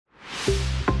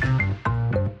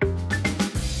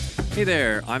Hey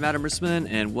there, I'm Adam Rissman,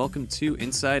 and welcome to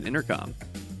Inside Intercom.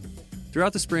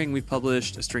 Throughout the spring, we've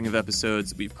published a string of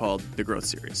episodes that we've called the Growth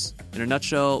Series. In a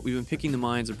nutshell, we've been picking the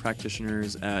minds of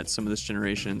practitioners at some of this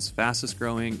generation's fastest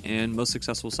growing and most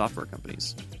successful software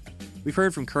companies. We've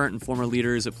heard from current and former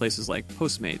leaders at places like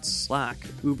Postmates, Slack,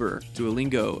 Uber,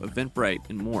 Duolingo, Eventbrite,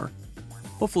 and more.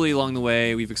 Hopefully, along the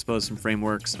way, we've exposed some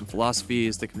frameworks and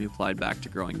philosophies that can be applied back to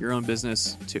growing your own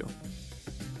business, too.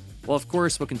 While, of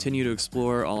course, we'll continue to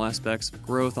explore all aspects of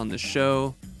growth on this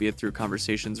show, be it through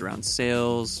conversations around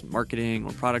sales, marketing,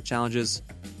 or product challenges,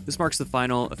 this marks the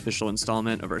final official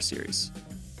installment of our series.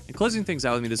 And closing things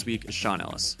out with me this week is Sean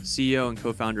Ellis, CEO and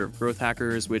co-founder of Growth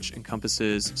Hackers, which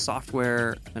encompasses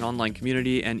software, an online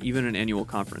community, and even an annual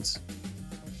conference.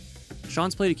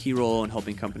 Sean's played a key role in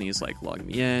helping companies like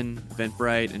LogMeIn,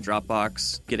 Eventbrite, and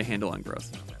Dropbox get a handle on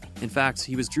growth. In fact,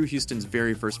 he was Drew Houston's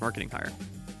very first marketing hire.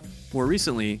 More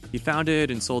recently, he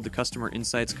founded and sold the customer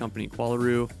insights company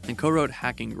Qualaroo and co-wrote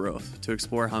Hacking Growth to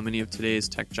explore how many of today's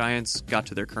tech giants got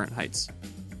to their current heights.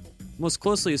 Most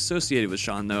closely associated with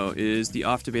Sean, though, is the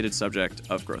oft-debated subject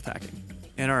of growth hacking.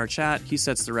 In our chat, he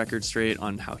sets the record straight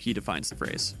on how he defines the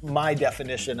phrase. My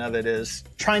definition of it is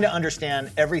trying to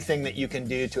understand everything that you can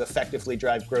do to effectively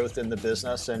drive growth in the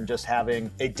business and just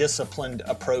having a disciplined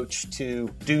approach to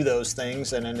do those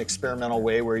things in an experimental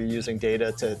way where you're using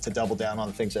data to double down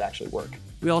on things that actually work.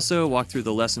 We also walk through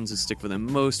the lessons that stick with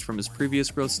him most from his previous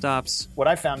growth stops. What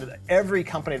I found is that every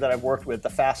company that I've worked with,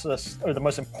 the fastest or the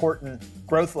most important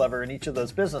growth lever in each of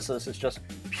those businesses is just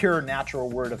pure natural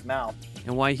word of mouth.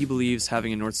 And why he believes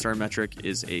having a North Star metric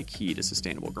is a key to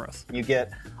sustainable growth. You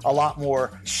get a lot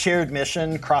more shared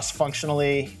mission,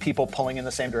 cross-functionally, people pulling in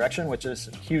the same direction, which is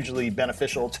hugely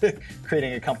beneficial to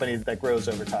creating a company that grows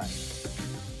over time.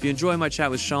 If you enjoy my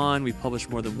chat with Sean, we've published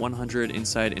more than 100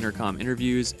 Inside Intercom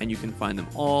interviews, and you can find them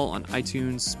all on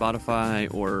iTunes,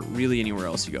 Spotify, or really anywhere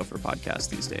else you go for podcasts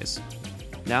these days.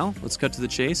 Now, let's cut to the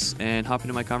chase and hop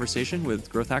into my conversation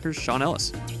with Growth Hackers Sean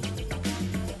Ellis.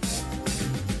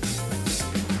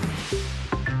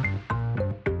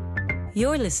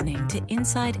 You're listening to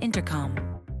Inside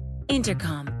Intercom.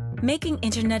 Intercom, making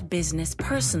internet business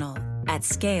personal at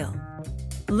scale.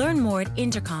 Learn more at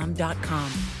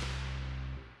intercom.com.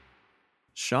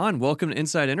 Sean, welcome to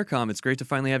Inside Intercom. It's great to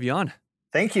finally have you on.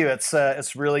 Thank you.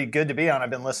 It's really good to be on. I've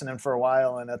been listening for a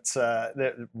while, and it's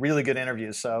really good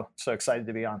interviews. So excited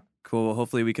to be on. Cool. Well,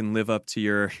 hopefully we can live up to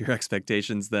your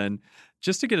expectations then.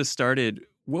 Just to get us started,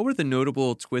 what were the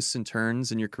notable twists and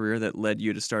turns in your career that led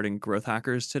you to starting Growth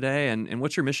Hackers today? And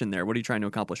what's your mission there? What are you trying to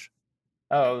accomplish?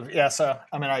 Oh, yeah. So,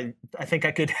 I think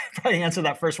I could probably answer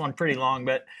that first one pretty long,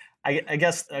 but I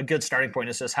guess a good starting point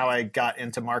is just how I got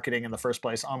into marketing in the first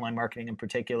place, online marketing in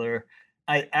particular.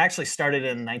 I actually started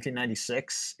in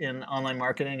 1996 in online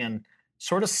marketing and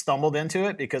sort of stumbled into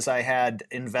it because I had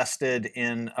invested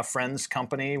in a friend's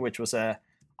company, which was a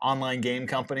online game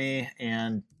company,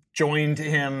 and joined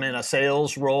him in a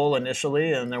sales role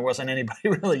initially. And there wasn't anybody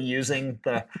really using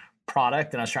the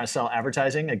product, and I was trying to sell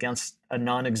advertising against a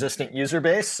non-existent user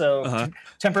base. So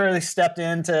temporarily stepped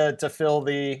in to fill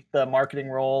the marketing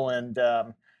role. And,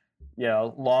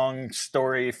 long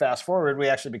story fast forward, we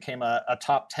actually became a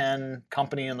top 10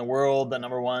 company in the world, the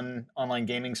number one online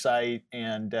gaming site,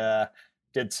 and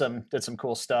did some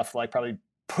cool stuff, like probably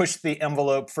pushed the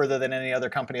envelope further than any other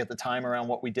company at the time around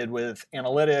what we did with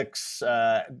analytics,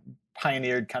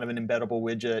 pioneered kind of an embeddable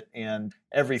widget, and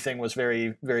everything was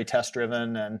very, very test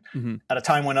driven. And at a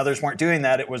time when others weren't doing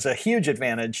that, it was a huge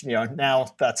advantage. Now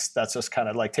that's just kind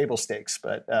of like table stakes.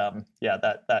 But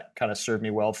that kind of served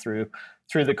me well through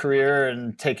the career,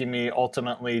 and taking me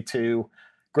ultimately to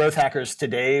Growth Hackers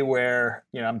today, where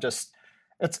I'm just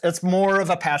it's more of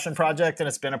a passion project, and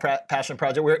it's been a passion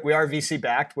project. We are VC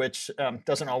backed, which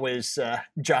doesn't always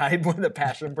jibe with a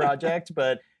passion project,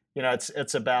 but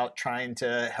it's about trying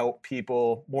to help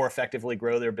people more effectively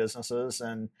grow their businesses,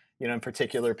 and in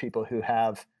particular people who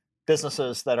have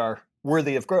businesses that are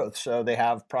worthy of growth. So they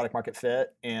have product market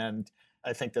fit, and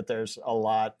I think that there's a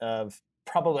lot of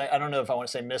probably, I don't know if I want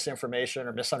to say misinformation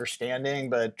or misunderstanding,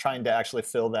 but trying to actually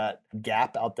fill that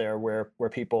gap out there where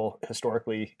people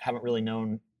historically haven't really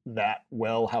known that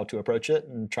well how to approach it,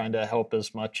 and trying to help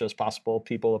as much as possible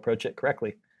people approach it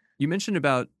correctly. You mentioned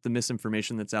about the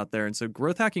misinformation that's out there. And so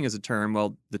growth hacking as a term,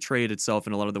 well, the trade itself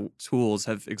and a lot of the tools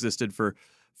have existed for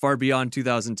far beyond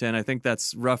 2010. I think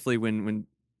that's roughly when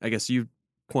I guess you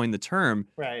coined the term.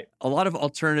 Right. A lot of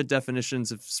alternate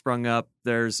definitions have sprung up.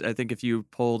 I think if you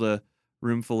polled a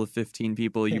room full of 15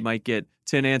 people, you might get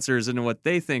 10 answers into what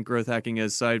they think growth hacking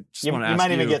is. So I just want to ask you. You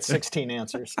might even get 16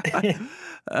 answers.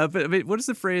 But what does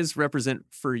the phrase represent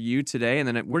for you today? And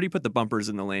then where do you put the bumpers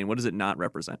in the lane? What does it not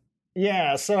represent?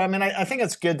 Yeah. So, I mean, I think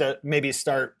it's good to maybe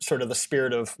start sort of the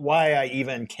spirit of why I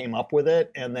even came up with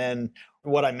it and then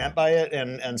what I meant by it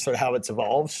and sort of how it's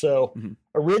evolved. So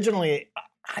originally,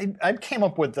 I came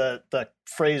up with the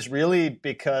phrase really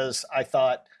because I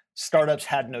thought startups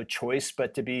had no choice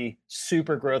but to be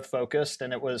super growth focused.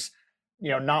 And it was,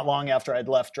 not long after I'd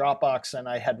left Dropbox and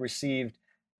I had received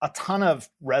a ton of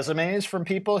resumes from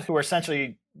people who were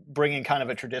essentially bringing kind of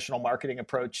a traditional marketing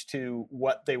approach to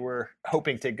what they were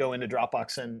hoping to go into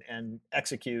Dropbox and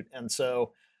execute. And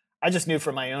so I just knew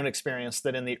from my own experience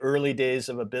that in the early days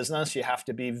of a business, you have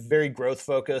to be very growth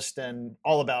focused and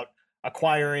all about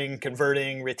acquiring,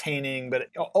 converting, retaining, but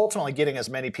ultimately getting as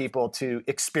many people to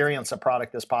experience a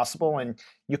product as possible. And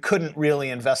you couldn't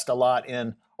really invest a lot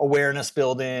in awareness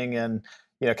building and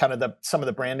kind of some of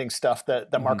the branding stuff that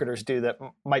marketers do that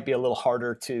might be a little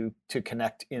harder to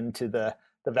connect into the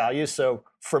value. So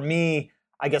for me,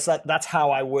 I guess that's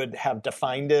how I would have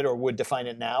defined it or would define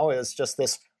it now, is just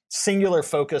this singular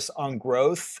focus on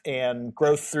growth and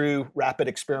growth through rapid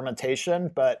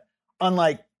experimentation. But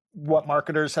unlike what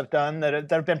marketers have done that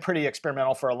have been pretty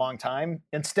experimental for a long time,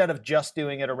 instead of just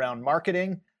doing it around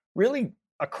marketing, really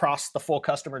across the full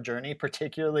customer journey,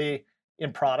 particularly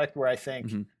in product, where I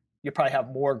think you probably have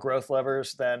more growth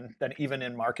levers than even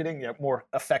in marketing. You have more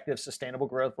effective, sustainable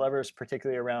growth levers,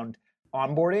 particularly around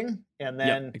onboarding. And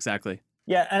then exactly.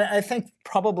 Yeah, and I think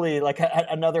probably like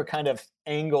another kind of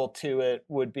angle to it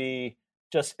would be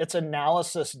just it's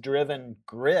analysis-driven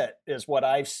grit is what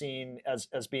I've seen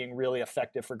as being really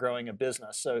effective for growing a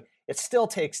business. So it still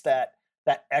takes that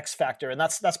X factor, and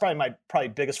that's probably my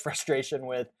biggest frustration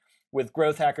with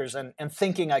growth hackers and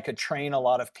thinking I could train a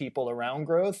lot of people around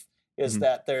growth is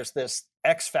that there's this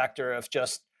X factor of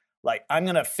just like I'm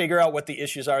going to figure out what the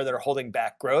issues are that are holding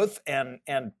back growth and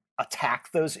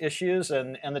attack those issues.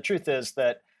 And the truth is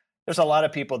that there's a lot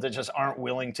of people that just aren't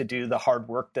willing to do the hard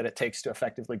work that it takes to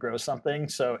effectively grow something.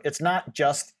 So it's not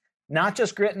just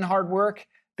grit and hard work,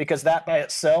 because that by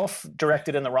itself,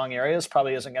 directed in the wrong areas,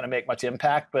 probably isn't going to make much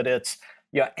impact. But it's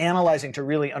analyzing to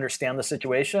really understand the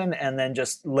situation and then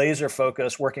just laser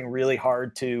focus, working really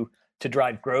hard to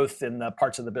drive growth in the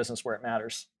parts of the business where it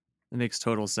matters. It makes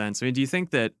total sense. I mean, do you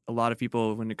think that a lot of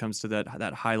people, when it comes to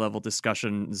that high level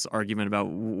discussions, argument about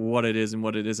what it is and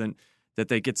what it isn't, that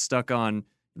they get stuck on,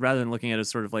 rather than looking at it as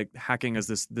sort of like hacking as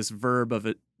this verb of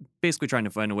it, basically trying to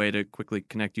find a way to quickly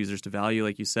connect users to value,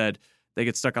 like you said, they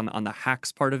get stuck on the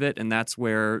hacks part of it, and that's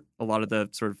where a lot of the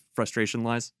sort of frustration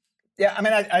lies? Yeah, I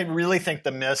mean, I really think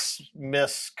the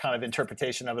miss kind of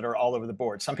interpretation of it are all over the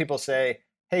board. Some people say,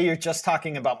 hey, you're just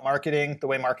talking about marketing the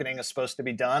way marketing is supposed to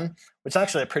be done, which is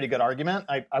actually a pretty good argument.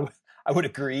 I would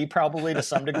agree probably to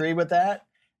some degree with that.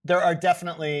 There are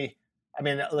definitely, I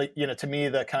mean, like, to me,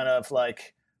 the kind of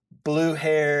like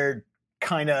blue-haired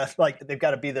kind of like they've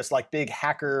got to be this like big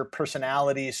hacker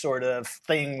personality sort of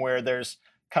thing where there's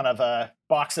kind of a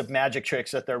box of magic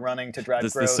tricks that they're running to drive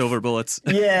growth. The silver bullets.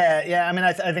 Yeah. I mean,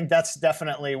 I think that's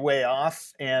definitely way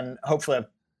off, and hopefully I've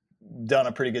done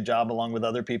a pretty good job along with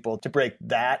other people to break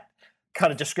that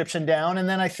kind of description down. And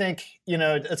then I think,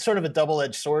 it's sort of a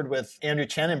double-edged sword with Andrew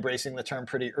Chen embracing the term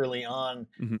pretty early on.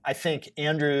 I think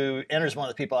Andrew's one of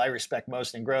the people I respect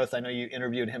most in growth. I know you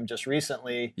interviewed him just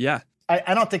recently. Yeah.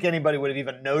 I don't think anybody would have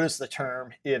even noticed the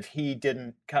term if he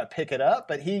didn't kind of pick it up,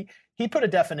 but he put a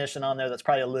definition on there that's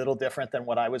probably a little different than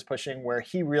what I was pushing, where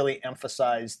he really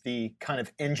emphasized the kind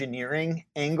of engineering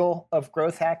angle of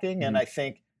growth hacking. And I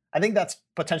think that's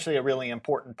potentially a really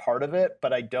important part of it,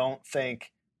 but I don't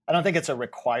think it's a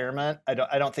requirement. I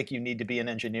don't think you need to be an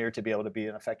engineer to be able to be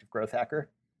an effective growth hacker.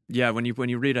 Yeah, when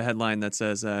you read a headline that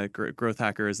says growth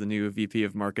hacker is the new VP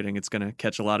of marketing, it's going to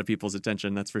catch a lot of people's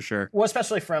attention, that's for sure. Well,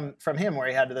 especially from him, where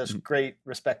he had this great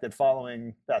respected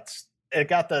following. It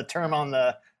got the term on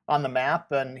the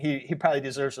map, and he probably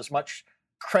deserves as much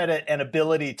credit and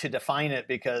ability to define it,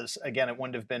 because again, it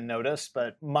wouldn't have been noticed.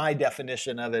 But my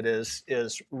definition of it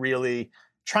is really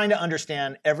trying to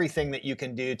understand everything that you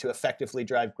can do to effectively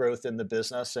drive growth in the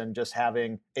business, and just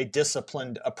having a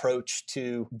disciplined approach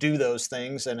to do those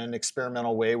things in an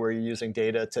experimental way where you're using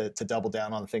data to double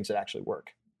down on the things that actually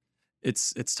work.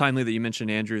 It's timely that you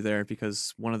mentioned Andrew there,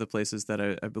 because one of the places that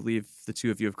I believe the two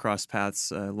of you have crossed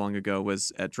paths long ago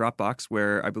was at Dropbox,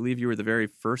 where I believe you were the very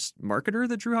first marketer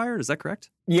that Drew hired. Is that correct?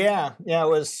 Yeah. It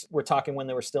was. We're talking when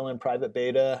they were still in private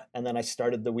beta, and then I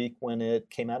started the week when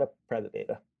it came out of private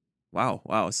beta.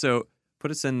 Wow. So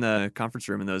put us in the conference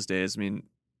room in those days. I mean,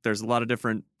 there's a lot of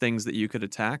different things that you could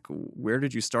attack. Where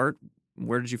did you start?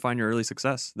 where did you find your early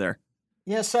success there?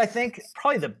 Yeah, so I think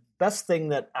probably the best thing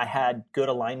that I had good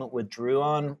alignment with Drew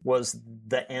on was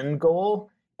the end goal.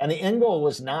 And the end goal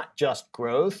was not just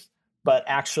growth, but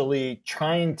actually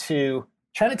trying to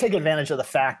take advantage of the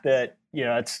fact that,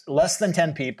 it's less than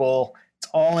 10 people, it's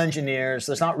all engineers,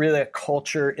 there's not really a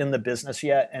culture in the business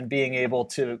yet, and being able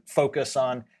to focus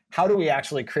on how do we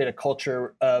actually create a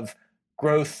culture of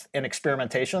growth and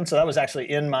experimentation. So that was actually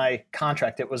in my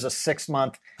contract. It was a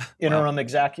 6-month interim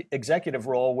executive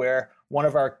role where one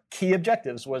of our key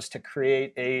objectives was to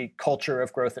create a culture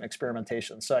of growth and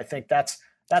experimentation. So I think that's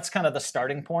kind of the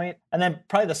starting point. And then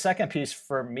probably the second piece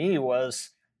for me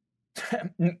was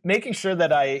making sure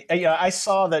that I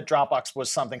saw that Dropbox was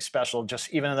something special,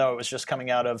 just even though it was just coming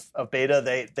out of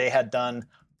beta. They had done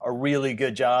a really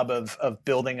good job of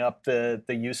building up the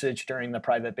usage during the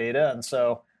private beta. And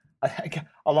so I think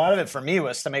a lot of it for me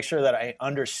was to make sure that I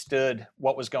understood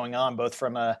what was going on, both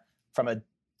from a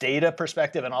data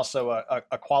perspective and also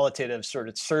a qualitative sort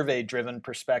of survey-driven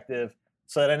perspective,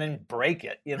 so that I didn't break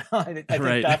it. I think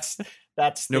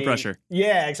that's no pressure.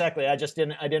 Yeah, exactly. I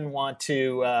didn't want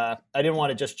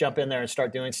to just jump in there and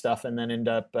start doing stuff and then end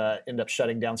up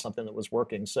shutting down something that was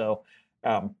working. So,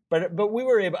 but we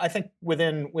were able. I think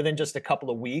within just a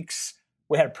couple of weeks,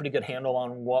 we had a pretty good handle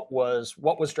on what was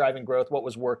driving growth, what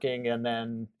was working, and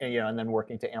then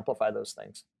working to amplify those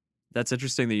things. That's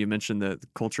interesting that you mentioned the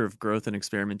culture of growth and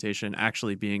experimentation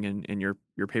actually being in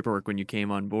your paperwork when you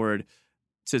came on board.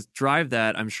 To drive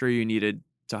that, I'm sure you needed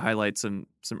to highlight some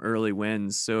early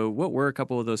wins. So what were a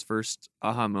couple of those first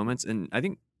aha moments? And I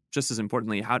think just as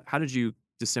importantly, how did you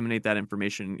disseminate that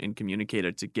information and communicate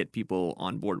it to get people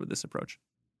on board with this approach?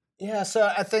 Yeah,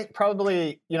 so I think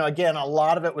probably, again, a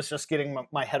lot of it was just getting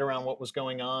my head around what was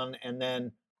going on. And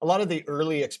then a lot of the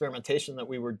early experimentation that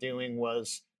we were doing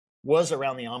was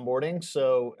around the onboarding.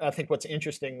 So I think what's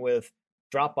interesting with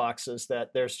Dropbox is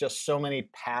that there's just so many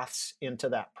paths into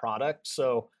that product.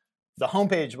 So the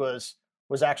homepage was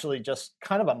actually just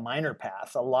kind of a minor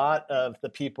path. A lot of the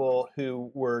people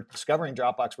who were discovering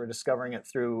Dropbox were discovering it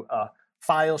through a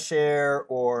file share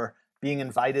or being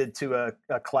invited to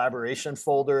a collaboration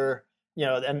folder,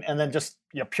 and then just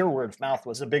pure word of mouth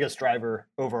was the biggest driver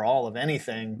overall of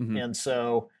anything. Mm-hmm. And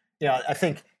so, I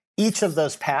think each of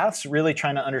those paths really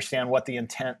trying to understand what the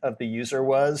intent of the user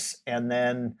was, and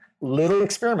then little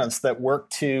experiments that work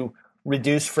to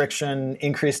reduce friction,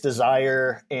 increase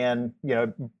desire, and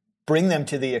bring them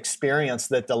to the experience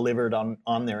that delivered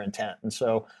on their intent. And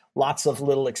so lots of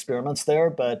little experiments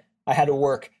there, but I had to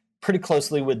work pretty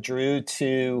closely with Drew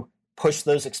to push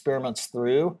those experiments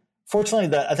through.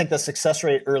 Fortunately, I think the success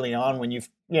rate early on, when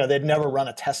they'd never run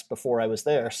a test before I was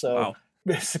there. So wow.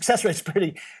 The success rate's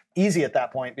pretty easy at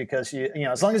that point, because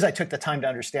as long as I took the time to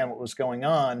understand what was going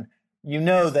on,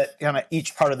 that kind of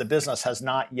each part of the business has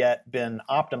not yet been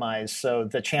optimized. So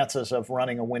the chances of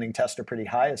running a winning test are pretty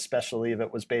high, especially if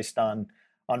it was based on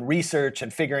research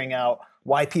and figuring out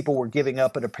why people were giving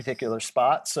up at a particular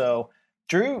spot. So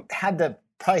Drew had to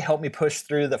probably help me push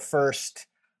through the first,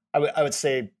 I would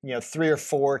say, 3 or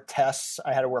 4 tests.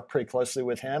 I had to work pretty closely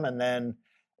with him. And then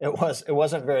it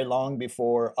wasn't very long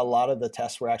before a lot of the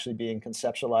tests were actually being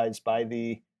conceptualized by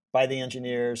the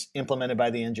engineers, implemented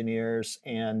by the engineers.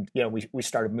 And, we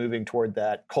started moving toward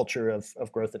that culture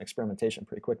of growth and experimentation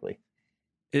pretty quickly.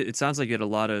 It sounds like you had a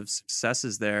lot of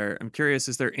successes there. I'm curious,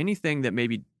 is there anything that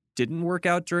maybe didn't work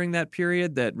out during that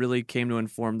period that really came to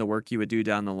inform the work you would do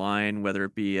down the line, whether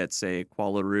it be at, say,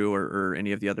 Qualaroo or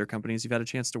any of the other companies you've had a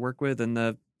chance to work with in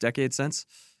the decade since?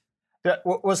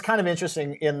 What was kind of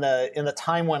interesting in the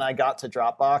time when I got to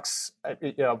Dropbox,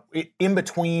 in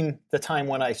between the time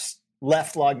when I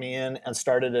left LogMeIn and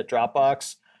started at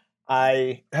Dropbox,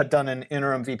 I had done an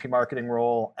interim VP marketing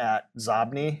role at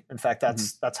Xobni. In fact,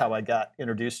 that's how I got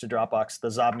introduced to Dropbox. The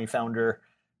Xobni founder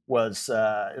was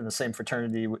in the same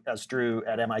fraternity as Drew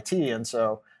at MIT, and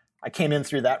so I came in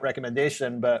through that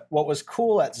recommendation. But what was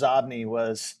cool at Xobni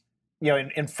was,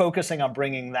 in focusing on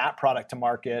bringing that product to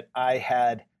market, I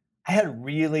had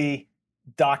really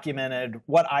documented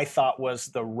what I thought was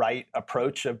the right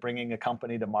approach of bringing a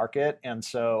company to market. And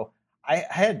so I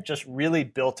had just really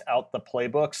built out the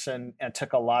playbooks and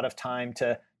took a lot of time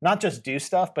to not just do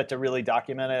stuff, but to really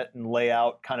document it and lay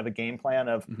out kind of a game plan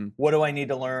of what do I need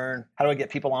to learn? How do I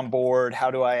get people on board? How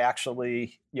do I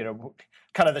actually,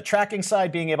 kind of the tracking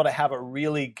side, being able to have a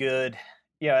really good,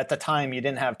 at the time you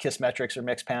didn't have Kissmetrics or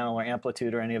Mixpanel or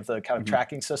Amplitude or any of the kind of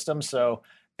tracking systems. So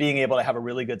being able to have a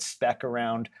really good spec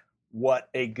around what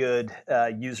a good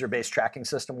user-based tracking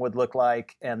system would look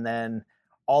like, and then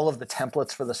all of the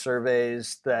templates for the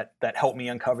surveys that helped me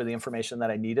uncover the information that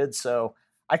I needed. So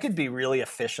I could be really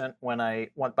efficient by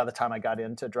the time I got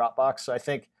into Dropbox. So I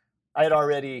think I had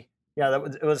already,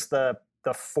 it was the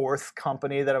fourth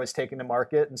company that I was taking to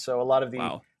market. And so a lot of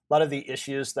the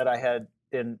issues that I had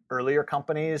in earlier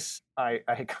companies, I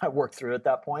kind of worked through at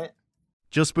that point.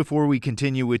 Just before we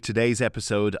continue with today's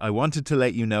episode, I wanted to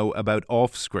let you know about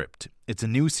Offscript. It's a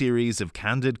new series of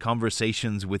candid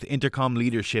conversations with Intercom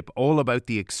leadership all about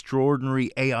the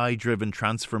extraordinary AI-driven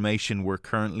transformation we're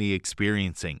currently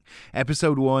experiencing.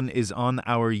 Episode 1 is on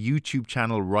our YouTube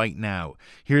channel right now.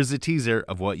 Here's a teaser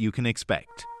of what you can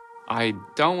expect. I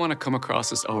don't want to come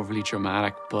across as overly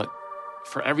dramatic, but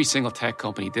for every single tech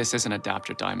company, this is an adapt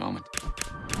or die moment.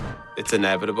 It's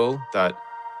inevitable that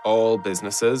all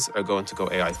businesses are going to go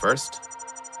AI first.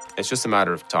 It's just a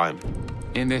matter of time.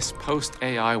 In this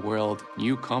post-AI world,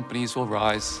 new companies will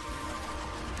rise,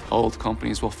 old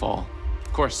companies will fall.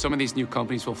 Of course, some of these new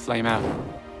companies will flame out.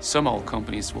 Some old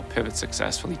companies will pivot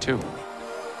successfully too.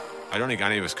 I don't think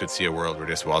any of us could see a world where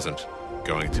this wasn't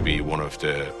going to be one of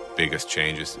the biggest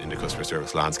changes in the customer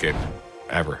service landscape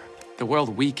ever. The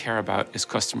world we care about is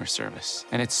customer service,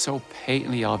 and it's so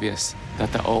patently obvious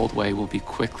that the old way will be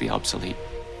quickly obsolete.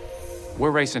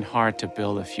 We're racing hard to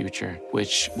build a future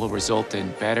which will result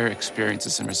in better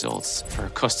experiences and results for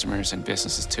customers and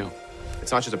businesses too.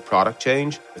 It's not just a product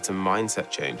change, it's a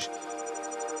mindset change.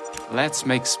 Let's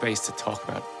make space to talk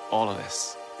about all of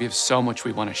this. We have so much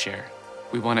we want to share.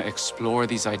 We want to explore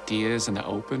these ideas in the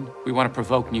open. We want to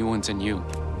provoke new ones in you.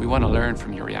 We want to learn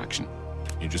from your reaction.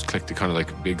 You just click the kind of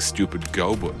like big stupid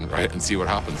go button, right, and see what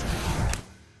happens.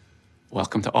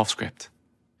 Welcome to Offscript.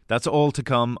 That's all to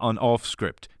come on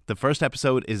Offscript. The first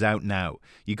episode is out now.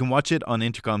 You can watch it on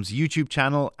Intercom's YouTube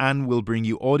channel, and we'll bring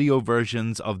you audio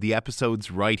versions of the episodes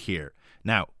right here.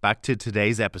 Now, back to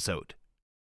today's episode.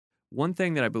 One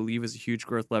thing that I believe is a huge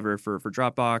growth lever for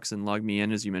Dropbox and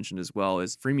LogMeIn, as you mentioned as well,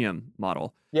 is freemium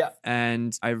model. Yeah.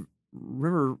 And I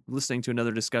remember listening to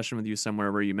another discussion with you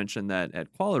somewhere where you mentioned that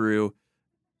at Qualaroo,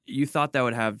 you thought that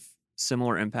would have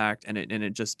similar impact, and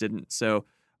it just didn't. So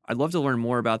I'd love to learn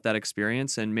more about that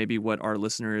experience and maybe what our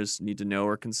listeners need to know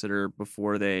or consider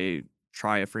before they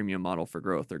try a freemium model for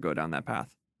growth or go down that path.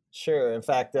 Sure. In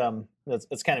fact,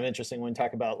 it's kind of interesting when we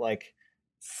talk about like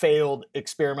failed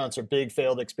experiments or big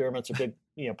failed experiments or big,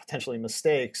 potentially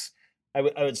mistakes. I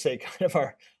would say kind of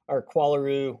our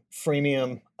Qualaroo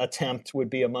freemium attempt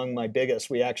would be among my biggest.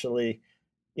 We actually,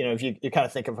 if you kind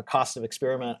of think of a cost of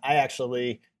experiment, I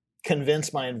actually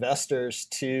convinced my investors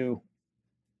to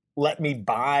let me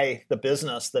buy the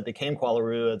business that became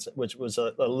Qualaroo, which was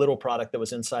a little product that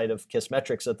was inside of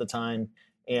Kissmetrics at the time.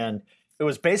 And it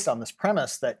was based on this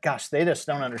premise that, gosh, they just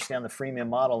don't understand the freemium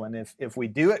model. And if we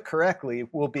do it correctly,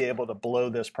 we'll be able to blow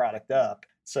this product up.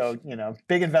 So,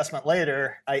 big investment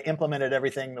later, I implemented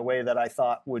everything the way that I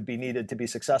thought would be needed to be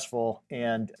successful.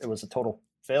 And it was a total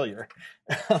failure.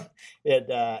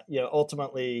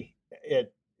 Ultimately,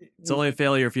 it's only a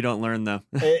failure if you don't learn, though.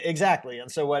 Exactly.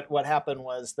 And so what happened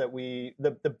was that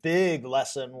the big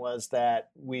lesson was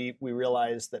that we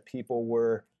realized that people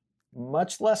were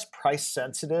much less price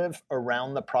sensitive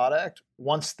around the product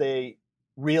once they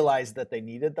realized that they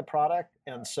needed the product.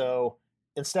 And so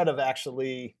instead of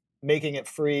actually making it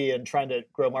free and trying to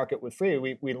grow market with free,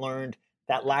 we learned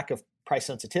that lack of price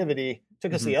sensitivity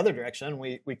took us the other direction.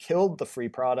 We killed the free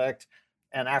product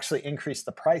and actually increased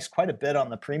the price quite a bit on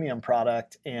the premium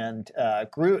product and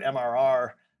grew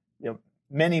MRR,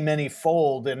 many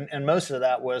fold. And most of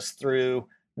that was through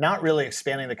not really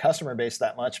expanding the customer base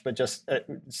that much, but just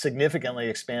significantly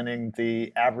expanding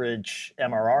the average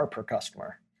MRR per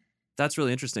customer. That's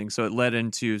really interesting. So it led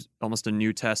into almost a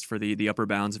new test for the upper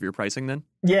bounds of your pricing then?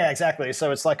 Yeah, exactly.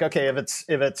 So it's like, okay,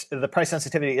 if the price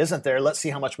sensitivity isn't there, let's see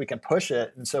how much we can push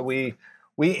it. And so we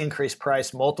increased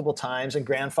price multiple times and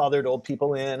grandfathered old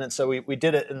people in. And so we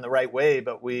did it in the right way,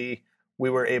 but we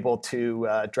were able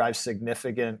to drive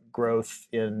significant growth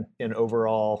in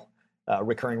overall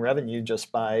recurring revenue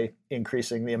just by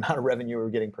increasing the amount of revenue we were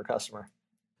getting per customer.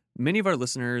 Many of our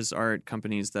listeners are at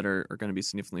companies that are going to be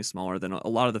significantly smaller than a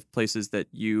lot of the places that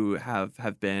you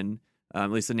have been,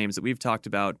 at least the names that we've talked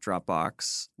about,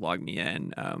 Dropbox,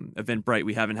 LogMeIn, Eventbrite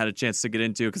we haven't had a chance to get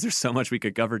into because there's so much we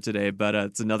could cover today, but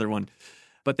it's another one.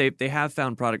 But they have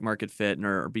found product market fit and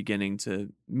are beginning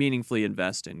to meaningfully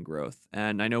invest in growth.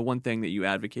 And I know one thing that you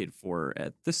advocate for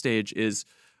at this stage is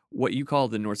what you call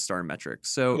the North Star metric.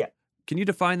 So yeah. Can you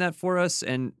define that for us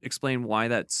and explain why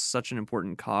that's such an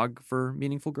important cog for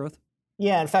meaningful growth?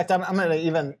 Yeah, in fact, I'm going to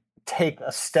even take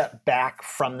a step back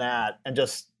from that and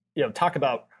just talk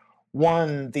about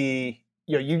one,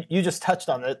 you just touched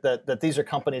on it, that these are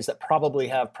companies that probably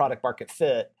have product market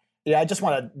fit. Yeah, I just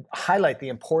want to highlight the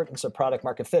importance of product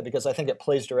market fit because I think it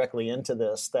plays directly into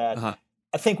this. That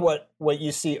I think what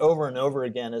you see over and over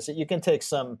again is that you can take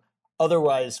some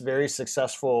otherwise very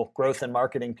successful growth and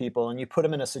marketing people and you put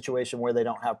them in a situation where they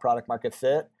don't have product market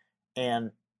fit,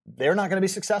 and they're not going to be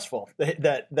successful.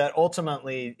 That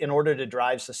ultimately, in order to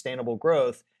drive sustainable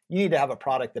growth, you need to have a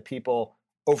product that people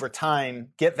over time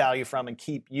get value from and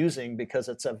keep using because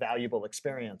it's a valuable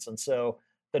experience. And so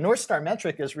the North Star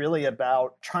metric is really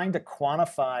about trying to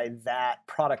quantify that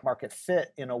product market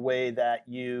fit in a way that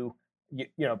you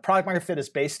know, product market fit is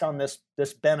based on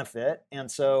this benefit. And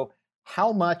so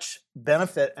how much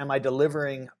benefit am I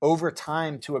delivering over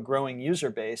time to a growing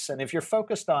user base? And if you're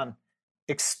focused on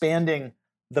expanding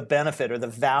the benefit or the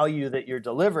value that you're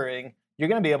delivering, you're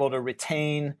going to be able to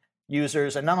retain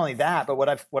users. And not only that, but what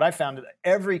I've found is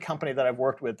every company that I've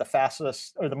worked with, the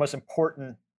fastest or the most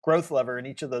important growth lever in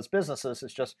each of those businesses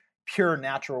is just pure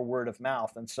natural word of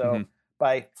mouth. And so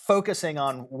by focusing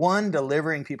on one,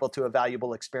 delivering people to a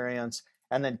valuable experience,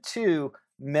 and then two,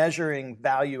 measuring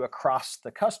value across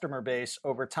the customer base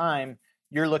over time,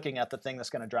 you're looking at the thing that's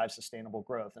going to drive sustainable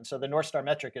growth. And so the North Star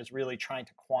metric is really trying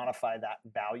to quantify that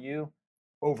value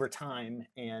over time.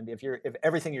 And if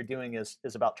everything you're doing is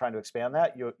about trying to expand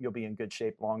that, you'll be in good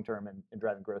shape long term in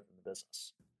driving growth in the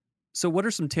business. So what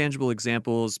are some tangible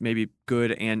examples, maybe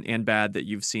good and bad, that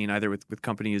you've seen either with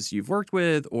companies you've worked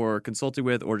with or consulted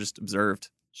with or just observed?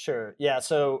 Sure. Yeah.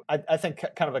 So I think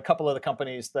kind of a couple of the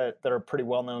companies that are pretty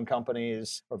well-known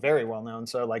companies or very well-known.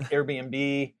 So like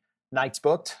Airbnb, Nights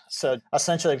Booked. So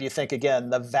essentially, if you think, again,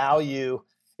 the value,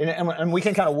 and we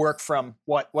can kind of work from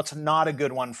what's not a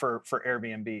good one for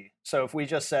Airbnb. So if we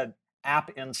just said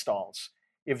app installs,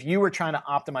 if you were trying to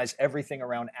optimize everything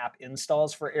around app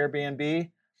installs for Airbnb,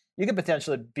 you could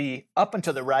potentially be up and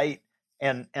to the right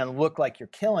and look like you're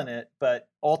killing it. But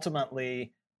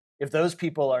ultimately, if those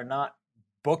people are not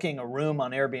booking a room on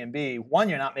Airbnb, one,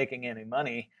 you're not making any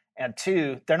money. And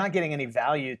two, they're not getting any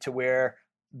value to where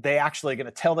they actually going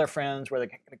to tell their friends, where they're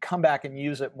going to come back and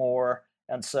use it more.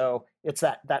 And so it's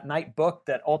that night book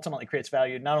that ultimately creates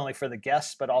value, not only for the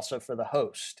guests, but also for the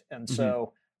host. And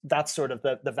so that's sort of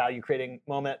the value creating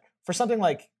moment. For something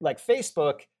like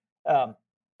Facebook,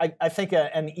 I think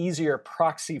an easier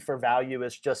proxy for value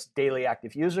is just daily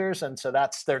active users. And so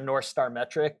that's their North Star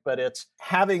metric, but it's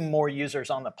having more users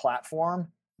on the platform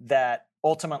that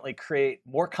ultimately create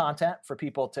more content for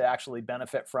people to actually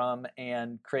benefit from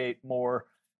and create more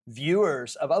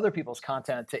viewers of other people's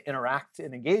content to interact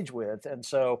and engage with. And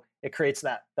so it creates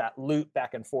that loop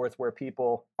back and forth where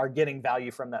people are getting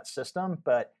value from that system.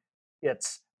 But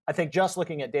I think just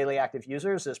looking at daily active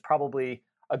users is probably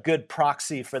a good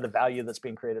proxy for the value that's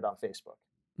being created on Facebook.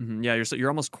 Yeah, you're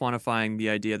almost quantifying the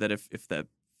idea that if the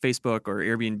Facebook or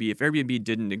Airbnb, if Airbnb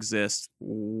didn't exist,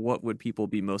 what would people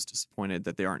be most disappointed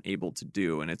that they aren't able to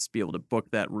do? And it's be able to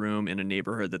book that room in a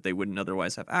neighborhood that they wouldn't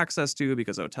otherwise have access to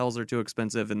because hotels are too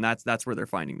expensive, and that's where they're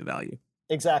finding the value.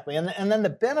 Exactly. And then the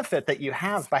benefit that you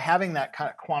have by having that kind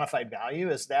of quantified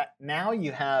value is that now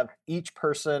you have each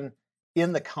person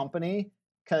in the company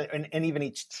and even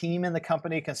each team in the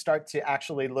company can start to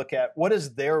actually look at what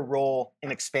is their role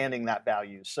in expanding that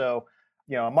value. So,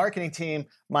 a marketing team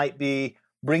might be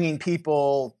bringing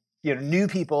people, new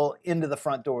people into the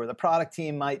front door. The product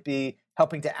team might be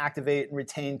helping to activate and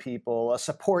retain people. A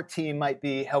support team might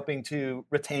be helping to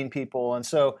retain people. And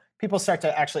so people start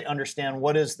to actually understand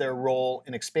what is their role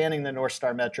in expanding the North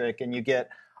Star metric, and you get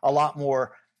a lot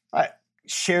more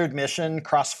shared mission,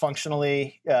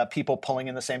 cross-functionally, people pulling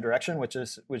in the same direction, which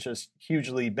is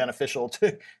hugely beneficial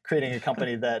to creating a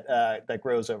company that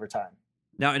grows over time.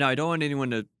 Now, I don't want anyone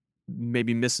to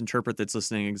maybe misinterpret that's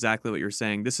listening exactly what you're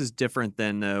saying. This is different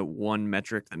than the one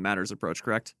metric that matters approach,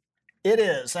 correct? It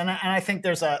is, and I think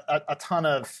there's a ton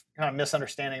of kind of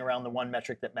misunderstanding around the one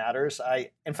metric that matters.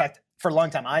 In fact, for a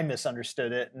long time, I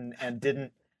misunderstood it and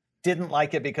didn't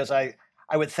like it because I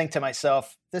would think to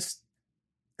myself,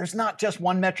 there's not just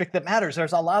one metric that matters.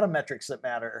 There's a lot of metrics that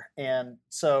matter. And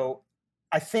so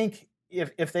I think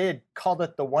if they had called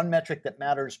it the one metric that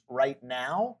matters right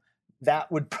now,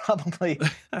 that would probably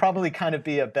kind of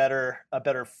be a better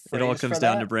phrase. It all comes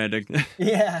down to branding.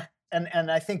 Yeah.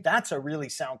 And I think that's a really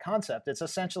sound concept. It's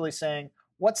essentially saying,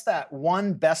 what's that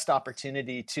one best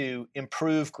opportunity to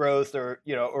improve growth or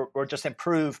just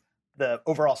improve the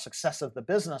overall success of the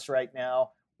business right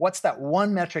now? What's that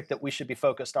one metric that we should be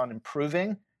focused on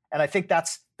improving? And I think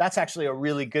that's actually a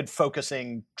really good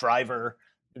focusing driver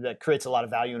that creates a lot of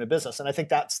value in a business. And I think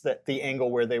that's the angle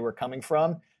where they were coming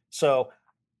from. So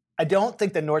I don't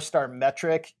think the North Star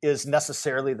metric is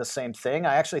necessarily the same thing.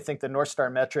 I actually think the North Star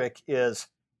metric is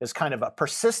kind of a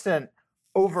persistent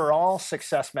overall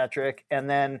success metric. And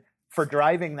then for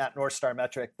driving that North Star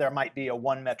metric, there might be a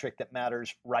one metric that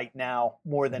matters right now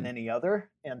more than any other.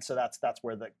 And so that's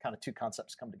where the kind of two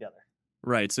concepts come together.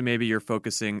 Right. So maybe you're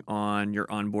focusing on your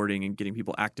onboarding and getting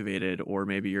people activated, or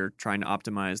maybe you're trying to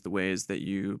optimize the ways that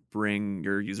you bring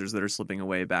your users that are slipping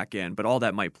away back in. But all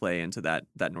that might play into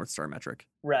that North Star metric.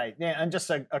 Right. Yeah. And just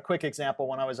a quick example,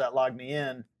 when I was at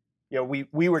LogMeIn,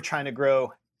 we were trying to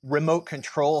grow remote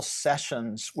control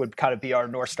sessions would kind of be our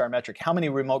North Star metric. How many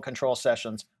remote control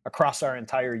sessions across our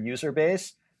entire user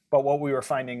base? But what we were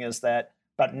finding is that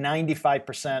about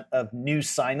 95% of new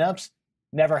signups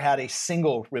never had a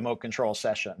single remote control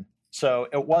session. So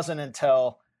it wasn't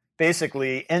until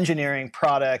basically engineering,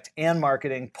 product, and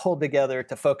marketing pulled together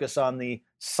to focus on the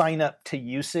sign up to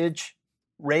usage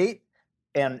rate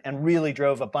and really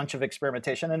drove a bunch of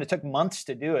experimentation. And it took months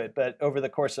to do it, but over the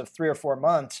course of 3 or 4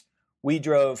 months, we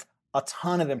drove a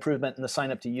ton of improvement in the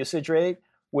sign up to usage rate,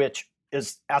 which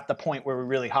is at the point where we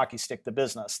really hockey stick the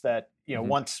business. That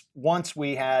once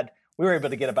we were able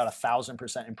to get about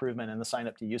 1,000% improvement in the sign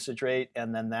up to usage rate,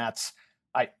 and then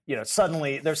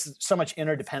suddenly there's so much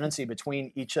interdependency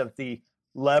between each of the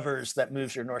levers that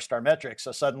moves your North Star metrics.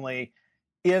 So suddenly,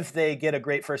 if they get a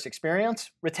great first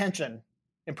experience, retention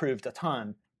improved a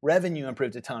ton, revenue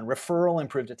improved a ton, referral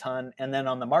improved a ton, and then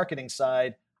on the marketing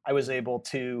side, I was able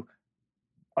to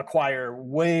acquire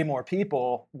way more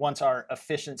people once our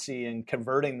efficiency in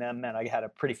converting them meant I had a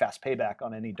pretty fast payback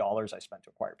on any dollars I spent to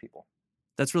acquire people.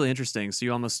 That's really interesting. So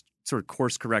you almost sort of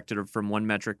course corrected from one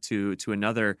metric to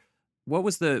another. What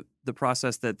was the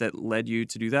process that led you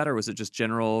to do that? Or was it just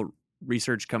general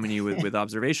research coming to you with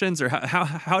observations? Or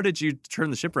how did you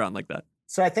turn the ship around like that?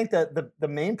 So I think that the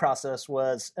main process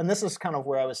was, and this is kind of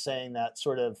where I was saying that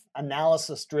sort of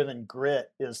analysis-driven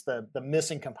grit is the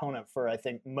missing component for, I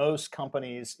think, most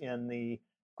companies in the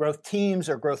growth teams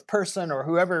or growth person or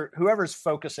whoever's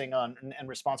focusing on and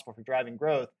responsible for driving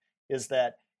growth, is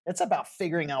that it's about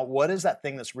figuring out what is that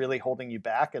thing that's really holding you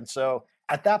back. And so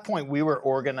at that point, we were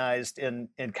organized in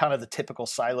kind of the typical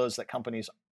silos that companies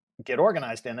get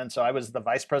organized in. And so I was the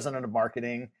vice president of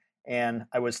marketing, and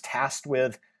I was tasked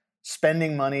with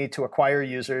spending money to acquire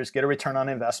users, get a return on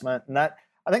investment. And I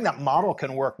think that model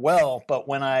can work well, but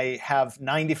when I have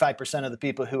 95% of the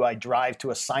people who I drive to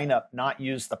a sign up not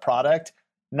use the product,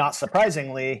 not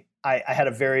surprisingly, I had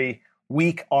a very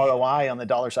weak ROI on the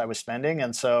dollars I was spending.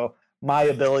 And so my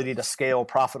ability to scale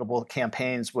profitable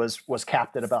campaigns was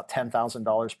capped at about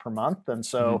 $10,000 per month. And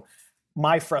so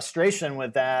my frustration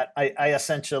with that, I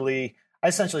essentially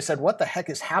said, what the heck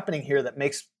is happening here that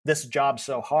makes this job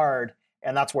so hard?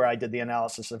 And that's where I did the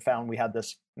analysis and found we had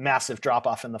this massive drop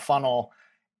off in the funnel.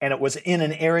 And it was in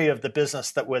an area of the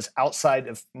business that was outside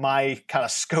of my kind of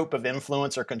scope of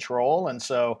influence or control. And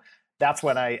so that's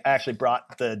when I actually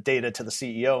brought the data to the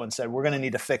CEO and said, we're going to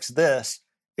need to fix this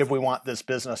if we want this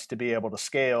business to be able to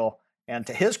scale. And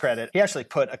to his credit, he actually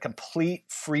put a complete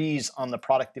freeze on the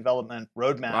product development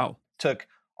roadmap. Wow. Took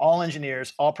all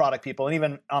engineers, all product people, and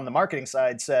even on the marketing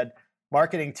side said,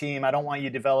 marketing team, I don't want you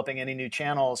developing any new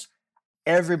channels.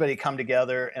 Everybody come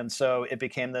together. And so it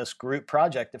became this group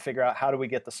project to figure out how do we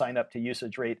get the sign up to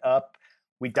usage rate up.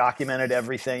 We documented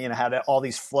everything, had all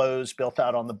these flows built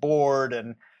out on the board,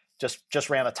 and just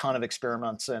ran a ton of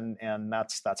experiments. And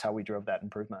that's how we drove that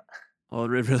improvement. Well, it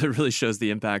really shows the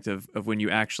impact of when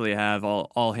you actually have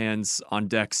all hands on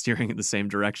deck steering in the same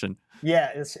direction.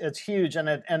 Yeah, it's huge.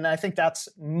 And I think that's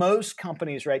most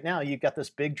companies right now. You've got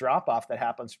this big drop off that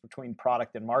happens between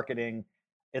product and marketing.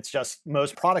 It's just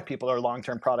most product people are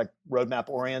long-term product roadmap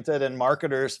oriented, and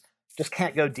marketers just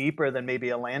can't go deeper than maybe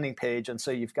a landing page. And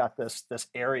so you've got this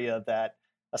area that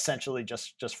essentially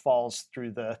just falls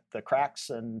through the cracks.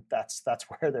 And that's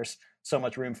where there's so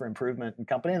much room for improvement in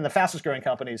company. And the fastest growing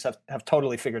companies have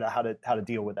totally figured out how to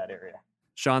deal with that area.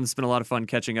 Sean, it's been a lot of fun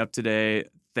catching up today.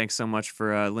 Thanks so much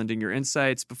for lending your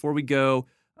insights. Before we go,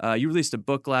 you released a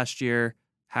book last year,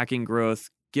 Hacking Growth.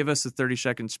 Give us a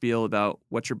 30-second spiel about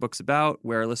what your book's about,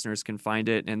 where our listeners can find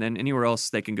it, and then anywhere else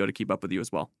they can go to keep up with you as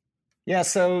well. Yeah,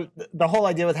 so the whole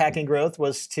idea with Hacking Growth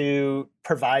was to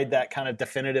provide that kind of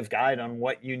definitive guide on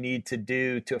what you need to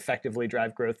do to effectively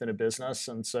drive growth in a business.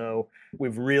 And so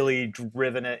we've really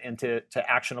driven it into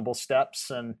actionable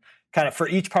steps and kind of for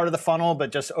each part of the funnel,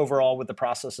 but just overall with the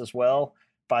process as well.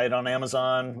 Buy it on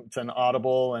Amazon, it's an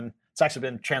Audible, and it's actually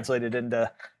been translated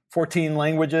into 14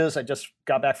 languages. I just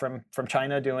got back from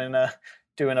China doing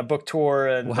a book tour.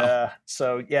 And wow.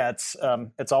 So yeah, it's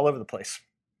all over the place.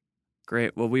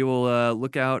 Great. Well, we will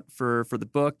look out for the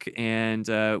book, and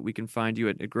we can find you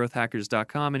at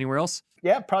growthhackers.com. Anywhere else?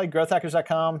 Yeah, probably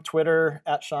growthhackers.com, Twitter,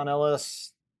 @Sean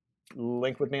Ellis,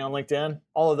 link with me on LinkedIn,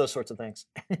 all of those sorts of things.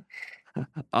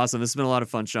 Awesome. This has been a lot of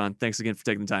fun, Sean. Thanks again for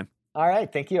taking the time. All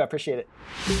right. Thank you. I appreciate it.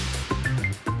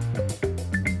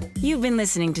 You've been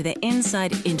listening to the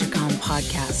Inside Intercom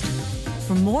podcast.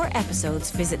 For more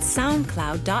episodes, visit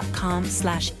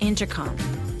soundcloud.com/intercom.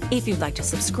 If you'd like to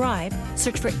subscribe,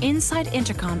 search for Inside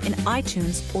Intercom in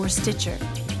iTunes or Stitcher.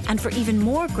 And for even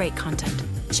more great content,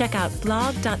 check out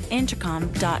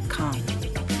blog.intercom.com.